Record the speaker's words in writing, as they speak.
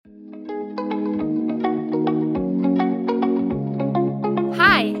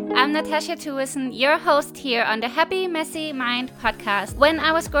I'm Natasha Thuesen, your host here on the Happy Messy Mind podcast. When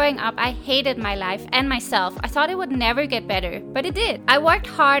I was growing up, I hated my life and myself. I thought it would never get better, but it did. I worked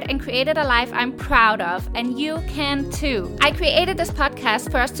hard and created a life I'm proud of, and you can too. I created this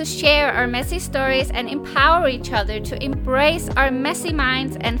podcast for us to share our messy stories and empower each other to embrace our messy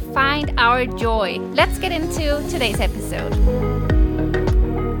minds and find our joy. Let's get into today's episode.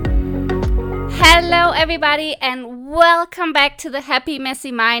 Hello everybody and welcome back to the Happy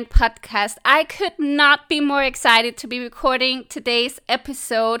Messy Mind podcast. I could not be more excited to be recording today's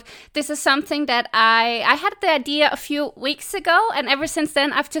episode. This is something that I had the idea a few weeks ago, and ever since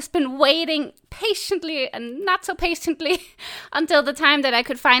then I've just been waiting patiently and not so patiently until the time that I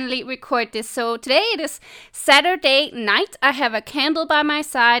could finally record this. So today it is Saturday night. I have a candle by my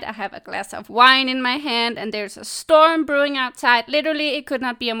side, I have a glass of wine in my hand, and there's a storm brewing outside. Literally, it could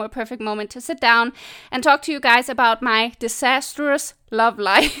not be a more perfect moment to sit down and talk to you guys about my disastrous love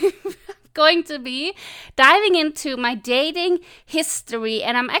life. Going to be diving into my dating history,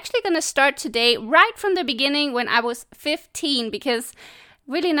 and I'm actually going to start today right from the beginning when I was 15, because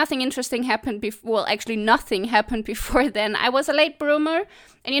really nothing interesting happened before. Well, actually nothing happened before then. I was a late bloomer,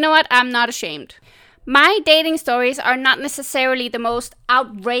 and you know what? I'm not ashamed. My dating stories are not necessarily the most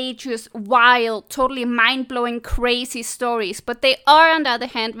outrageous, wild, totally mind-blowing, crazy stories, but they are, on the other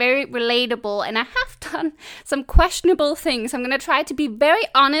hand, very relatable, and I have done some questionable things. I'm going to try to be very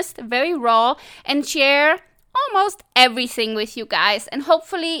honest, very raw, and share almost everything with you guys. And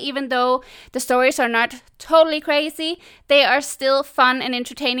hopefully, even though the stories are not totally crazy, they are still fun and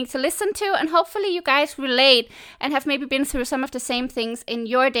entertaining to listen to, and hopefully you guys relate and have maybe been through some of the same things in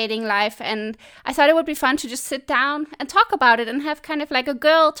your dating life. And I thought it would be fun to just sit down and talk about it and have kind of like a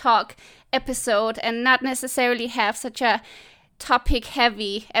girl talk episode and not necessarily have such a topic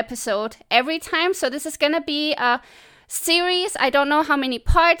heavy episode every time. So this is gonna be a series. I don't know how many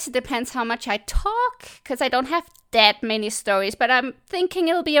parts. It depends how much I talk, because I don't have that many stories, but I'm thinking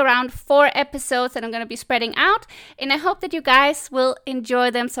it'll be around 4 episodes that I'm going to be spreading out, and I hope that you guys will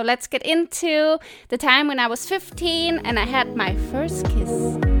enjoy them. So let's get into the time when I was 15 and I had my first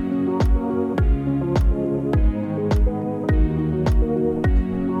kiss.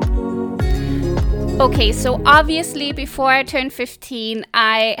 Okay, so obviously before I turned 15,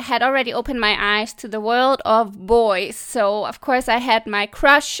 I had already opened my eyes to the world of boys. So of course I had my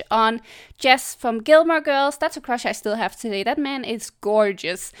crush on Jess from Gilmore Girls. That's a crush I still have today. That man is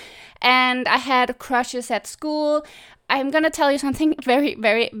gorgeous. And I had crushes at school. I'm going to tell you something very,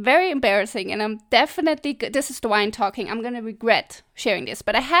 very, very embarrassing. And I'm definitely, this is the wine talking, I'm going to regret sharing this.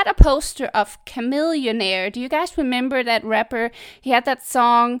 But I had a poster of Chamillionaire. Do you guys remember that rapper? He had that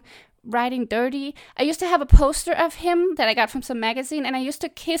song, Riding Dirty. I used to have a poster of him that I got from some magazine, and I used to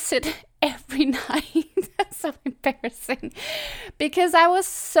kiss it every night. That's so embarrassing, because I was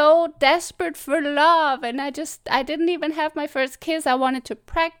so desperate for love, and I didn't even have my first kiss. I wanted to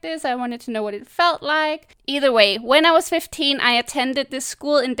practice. I wanted to know what it felt like. Either way, when I was 15, I attended this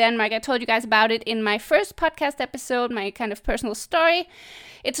school in Denmark. I told you guys about it in my first podcast episode, my kind of personal story.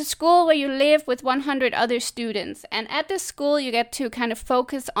 It's a school where you live with 100 other students, and at this school you get to kind of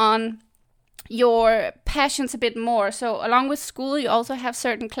focus on your passions a bit more. So along with school, you also have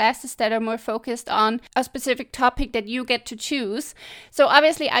certain classes that are more focused on a specific topic that you get to choose. So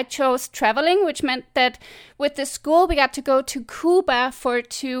obviously I chose traveling, which meant that with the school we got to go to Cuba for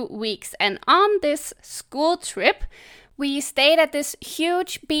 2 weeks. And on this school trip, we stayed at this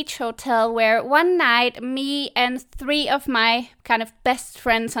huge beach hotel where one night me and 3 of my kind of best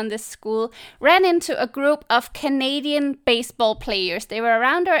friends on this school ran into a group of Canadian baseball players. They were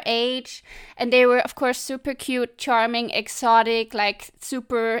around our age, and they were of course super cute, charming, exotic, like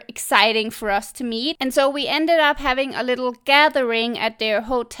super exciting for us to meet. And so we ended up having a little gathering at their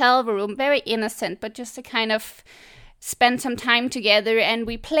hotel room, very innocent, but just to kind of spend some time together. And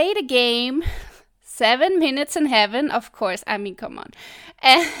we played a game, 7 Minutes in Heaven, of course. I mean, come on.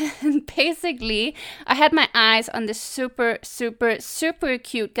 And basically, I had my eyes on this super, super, super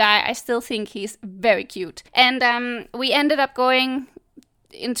cute guy. I still think he's very cute. And we ended up going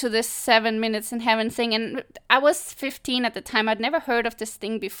into this 7 Minutes in Heaven thing. And I was 15 at the time. I'd never heard of this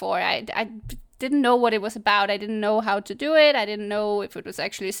thing before. I didn't know what it was about. I didn't know how to do it. I didn't know if it was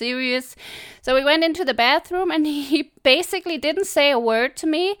actually serious. So we went into the bathroom, and he basically didn't say a word to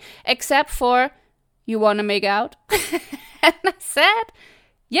me except for, "You want to make out?" And I said,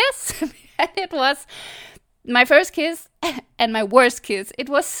 yes. And it was my first kiss and my worst kiss. It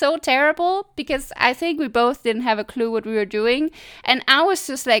was so terrible because I think we both didn't have a clue what we were doing. And I was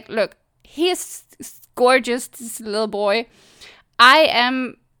just like, look, he is gorgeous, this little boy. I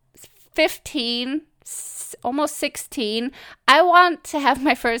am 15, almost 16, I want to have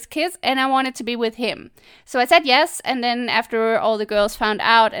my first kiss and I wanted to be with him. So I said yes, and then after all the girls found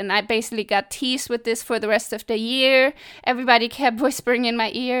out, and I basically got teased with this for the rest of the year, everybody kept whispering in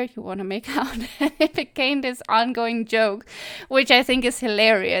my ear, you want to make out? And it became this ongoing joke, which I think is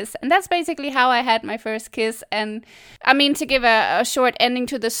hilarious. And that's basically how I had my first kiss. And I mean, to give a short ending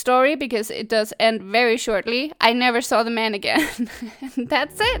to the story, because it does end very shortly, I never saw the man again. And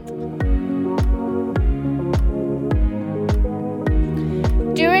that's it.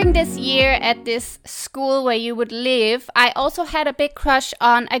 During this year at this school where you would live, I also had a big crush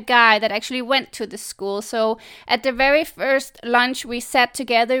on a guy that actually went to the school. So at the very first lunch we sat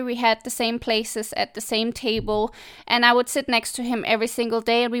together, we had the same places at the same table, and I would sit next to him every single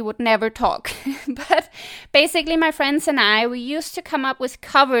day and we would never talk. But basically my friends and I, we used to come up with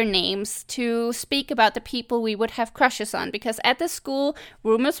cover names to speak about the people we would have crushes on, because at the school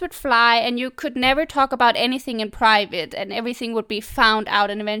rumors would fly and you could never talk about anything in private and everything would be found out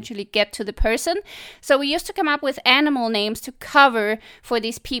and eventually get to the person. So we used to come up with animal names to cover for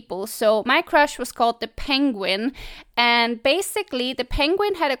these people. So my crush was called the Penguin, and basically the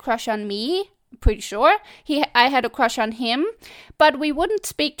Penguin had a crush on me. Pretty sure I had a crush on him, but we wouldn't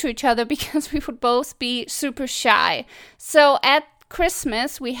speak to each other because we would both be super shy. So at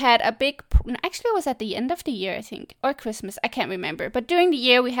Christmas we had a big, actually it was at the end of the year I think, or Christmas, I can't remember, but during the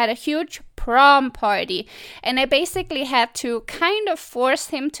year we had a huge prom party, and I basically had to kind of force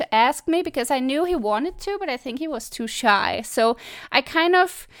him to ask me because I knew he wanted to, but I think he was too shy. So I kind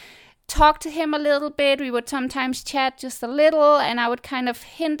of talked to him a little bit. We would sometimes chat just a little, and I would kind of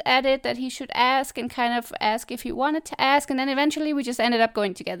hint at it that he should ask and kind of ask if he wanted to ask, and then eventually we just ended up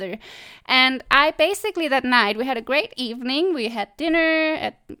going together. And I basically, that night, we had a great evening. We had dinner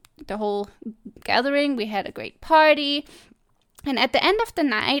at the whole gathering. We had a great party. And at the end of the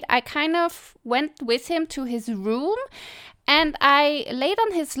night, I kind of went with him to his room, and I laid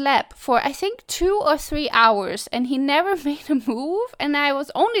on his lap for, I think, 2 or 3 hours, and he never made a move. And I was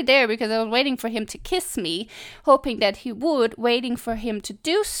only there because I was waiting for him to kiss me, hoping that he would, waiting for him to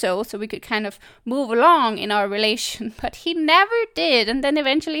do so we could kind of move along in our relation. But he never did. And then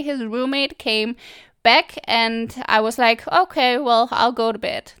eventually his roommate came back, and I was like, okay, well, I'll go to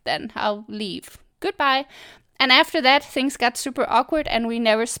bed then. I'll leave. Goodbye. And after that, things got super awkward, and we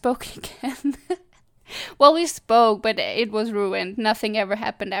never spoke again. Well, we spoke, but it was ruined. Nothing ever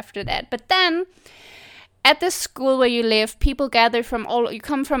happened after that. But then, at the school where you live, people gather you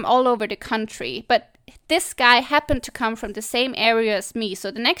come from all over the country. But this guy happened to come from the same area as me. So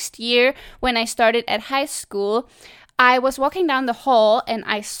the next year, when I started at high school, I was walking down the hall and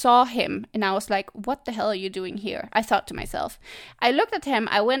I saw him. And I was like, what the hell are you doing here? I thought to myself. I looked at him.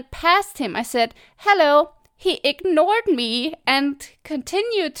 I went past him. I said, hello. He ignored me and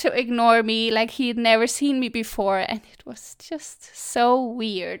continued to ignore me like he'd never seen me before. And it was just so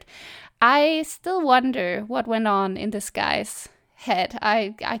weird. I still wonder what went on in this guy's head.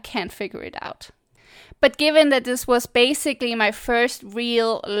 I can't figure it out. But given that this was basically my first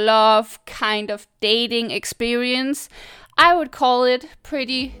real love kind of dating experience, I would call it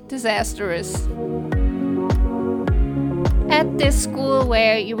pretty disastrous. At this school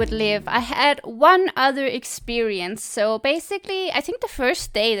where you would live, I had one other experience. So basically, I think the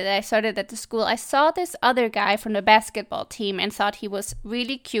first day that I started at the school, I saw this other guy from the basketball team and thought he was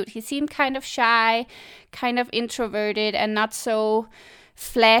really cute. He seemed kind of shy, kind of introverted, and not so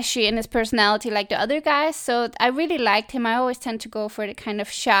flashy in his personality like the other guys. So I really liked him. I always tend to go for the kind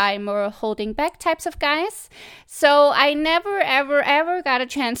of shy, more holding back types of guys. So I never, ever got a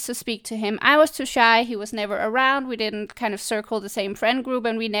chance to speak to him. I was too shy. He was never around. We didn't kind of circle the same friend group,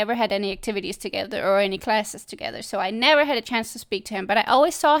 and we never had any activities together or any classes together. So I never had a chance to speak to him. But I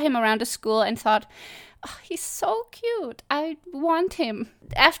always saw him around the school and thought, oh, he's so cute. I want him.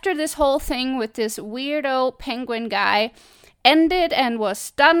 After this whole thing with this weirdo penguin guy ended and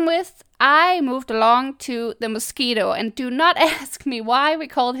was done with, I moved along to the Mosquito. And do not ask me why we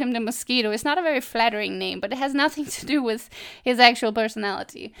called him the Mosquito. It's not a very flattering name, but it has nothing to do with his actual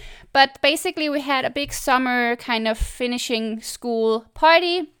personality. But basically we had a big summer kind of finishing school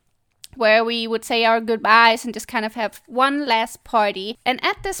party where we would say our goodbyes and just kind of have one last party. And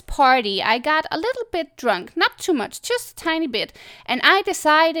at this party, I got a little bit drunk. Not too much, just a tiny bit. And I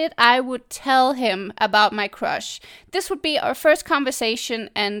decided I would tell him about my crush. This would be our first conversation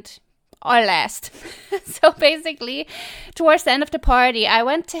and our last. So basically, towards the end of the party, I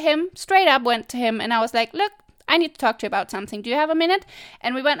went to him, straight up went to him, and I was like, look, I need to talk to you about something. Do you have a minute?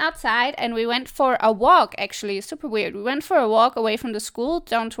 And we went outside and we went for a walk, actually. Super weird. We went for a walk away from the school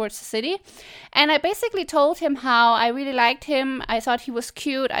down towards the city. And I basically told him how I really liked him. I thought he was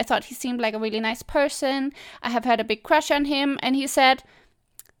cute. I thought he seemed like a really nice person. I have had a big crush on him. And he said,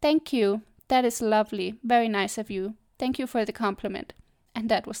 "Thank you. That is lovely. Very nice of you. Thank you for the compliment." And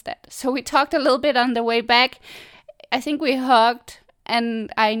that was that. So we talked a little bit on the way back. I think we hugged.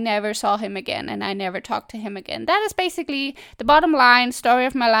 And I never saw him again, and I never talked to him again. That is basically the bottom line story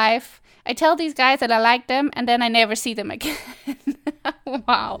of my life. I tell these guys that I like them, and then I never see them again.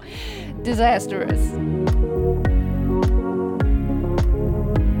 Wow. Disastrous.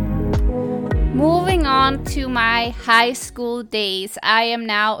 Moving on to my high school days. I am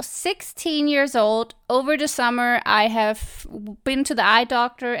now 16 years old. Over the summer, I have been to the eye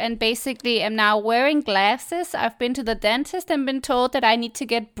doctor and basically am now wearing glasses. I've been to the dentist and been told that I need to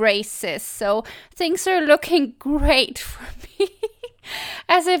get braces. So things are looking great for me.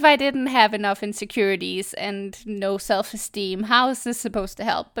 As if I didn't have enough insecurities and no self-esteem. How is this supposed to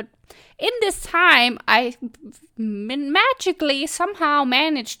help? But in this time, I magically somehow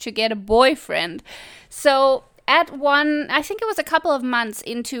managed to get a boyfriend. So I think it was a couple of months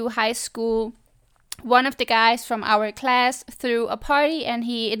into high school, one of the guys from our class threw a party and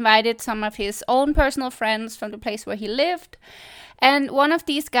he invited some of his own personal friends from the place where he lived. And one of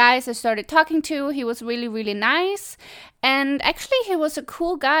these guys I started talking to, he was really, really nice. And actually, he was a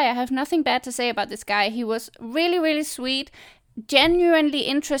cool guy. I have nothing bad to say about this guy. He was really, really sweet, genuinely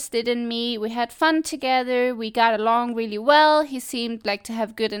interested in me. We had fun together. We got along really well. He seemed like to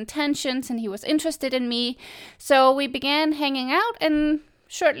have good intentions and he was interested in me. So we began hanging out, and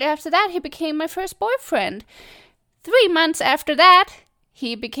shortly after that, he became my first boyfriend. 3 months after that,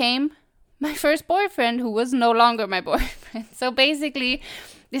 he became my first boyfriend, who was no longer my boyfriend. So basically,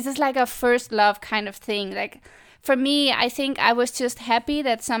 this is like a first love kind of thing. Like, for me, I think I was just happy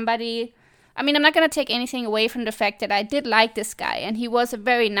that somebody... I mean, I'm not going to take anything away from the fact that I did like this guy, and he was a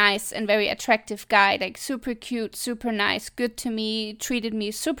very nice and very attractive guy, like super cute, super nice, good to me, treated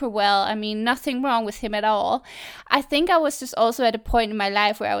me super well. I mean, nothing wrong with him at all. I think I was just also at a point in my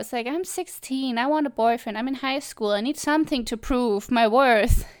life where I was like, I'm 16, I want a boyfriend, I'm in high school, I need something to prove my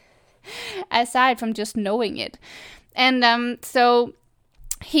worth, aside from just knowing it. And so...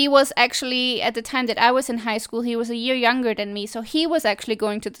 he was actually, at the time that I was in high school, he was a year younger than me. So he was actually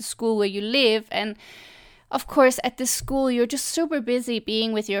going to the school where you live. And of course, at this school, you're just super busy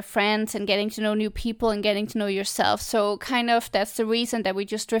being with your friends and getting to know new people and getting to know yourself. So kind of that's the reason that we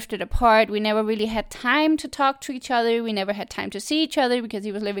just drifted apart. We never really had time to talk to each other. We never had time to see each other because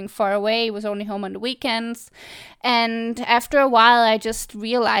he was living far away. He was only home on the weekends. And after a while, I just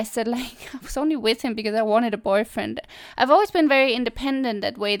realized that like I was only with him because I wanted a boyfriend. I've always been very independent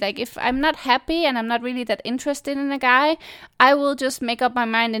that way. Like if I'm not happy and I'm not really that interested in a guy, I will just make up my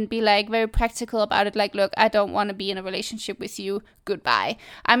mind and be like very practical about it. Like, look, I don't want to be in a relationship with you. Goodbye.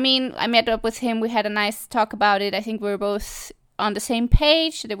 I mean, I met up with him. We had a nice talk about it. I think we were both on the same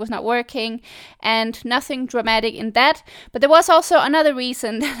page. It was not working and nothing dramatic in that. But there was also another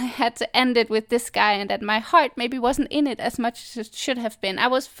reason that I had to end it with this guy and that my heart maybe wasn't in it as much as it should have been. I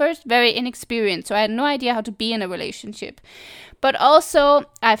was first very inexperienced, so I had no idea how to be in a relationship. But also,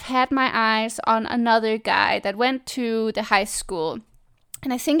 I've had my eyes on another guy that went to the high school.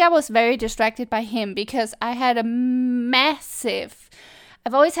 And I think I was very distracted by him because I had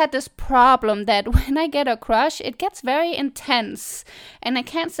I've always had this problem that when I get a crush, it gets very intense. And I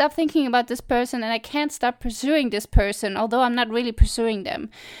can't stop thinking about this person and I can't stop pursuing this person, although I'm not really pursuing them.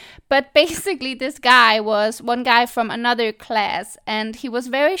 But basically, this guy was one guy from another class and he was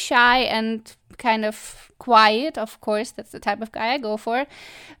very shy and kind of quiet. Of course, that's the type of guy I go for.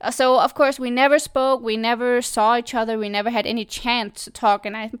 So, of course, we never spoke. We never saw each other. We never had any chance to talk.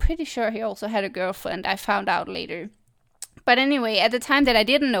 And I'm pretty sure he also had a girlfriend. I found out later. But anyway, at the time that I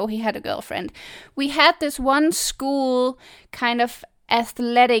didn't know he had a girlfriend, we had this one school kind of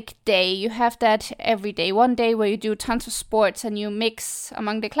athletic day. You have that every day. One day where you do tons of sports and you mix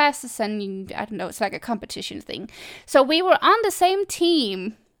among the classes and I don't know, it's like a competition thing. So we were on the same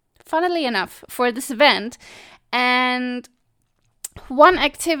team, funnily enough, for this event. And one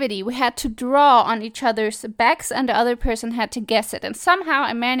activity, we had to draw on each other's backs and the other person had to guess it. And somehow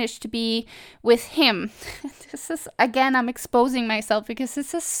I managed to be with him. This is, again, I'm exposing myself because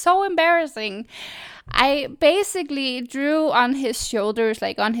this is so embarrassing. I basically drew on his shoulders,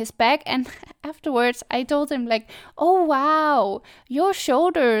 like on his back. And afterwards I told him like, oh, wow, your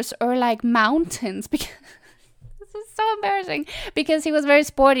shoulders are like mountains. Because this is so embarrassing because he was very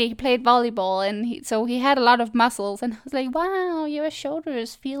sporty. He played volleyball and so he had a lot of muscles. And I was like, wow, your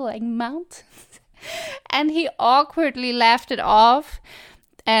shoulders feel like mountains. And he awkwardly laughed it off.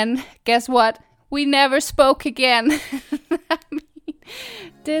 And guess what? We never spoke again. I mean,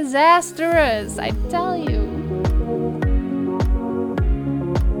 disastrous, I tell you.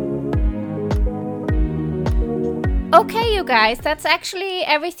 Okay, you guys, that's actually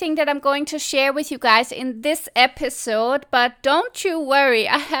everything that I'm going to share with you guys in this episode. But don't you worry,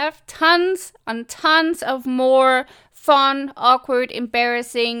 I have tons and tons of more fun, awkward,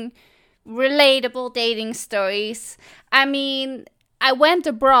 embarrassing, relatable dating stories. I mean, I went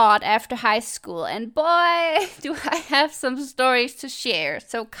abroad after high school, and boy, do I have some stories to share.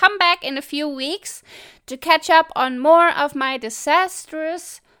 So come back in a few weeks to catch up on more of my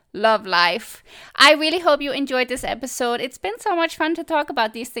disastrous love life. I really hope you enjoyed this episode. It's been so much fun to talk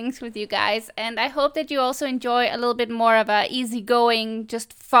about these things with you guys, and I hope that you also enjoy a little bit more of a easygoing,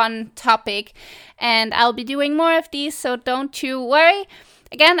 just fun topic. And I'll be doing more of these, so don't you worry.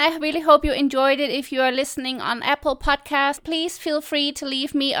 Again, I really hope you enjoyed it. If you are listening on Apple Podcasts, please feel free to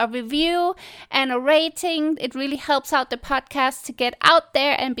leave me a review and a rating. It really helps out the podcast to get out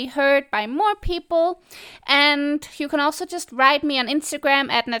there and be heard by more people. And you can also just write me on Instagram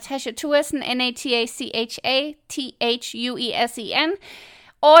at Natasha Thuesen, NATACHATHUESEN.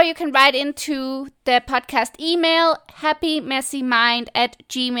 Or you can write into the podcast email,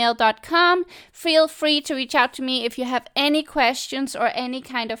 happymessymind@gmail.com. Feel free to reach out to me if you have any questions or any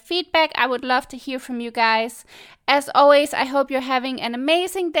kind of feedback. I would love to hear from you guys. As always, I hope you're having an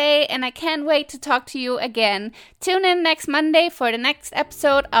amazing day, and I can't wait to talk to you again. Tune in next Monday for the next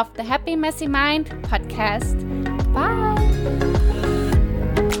episode of the Happy Messy Mind podcast.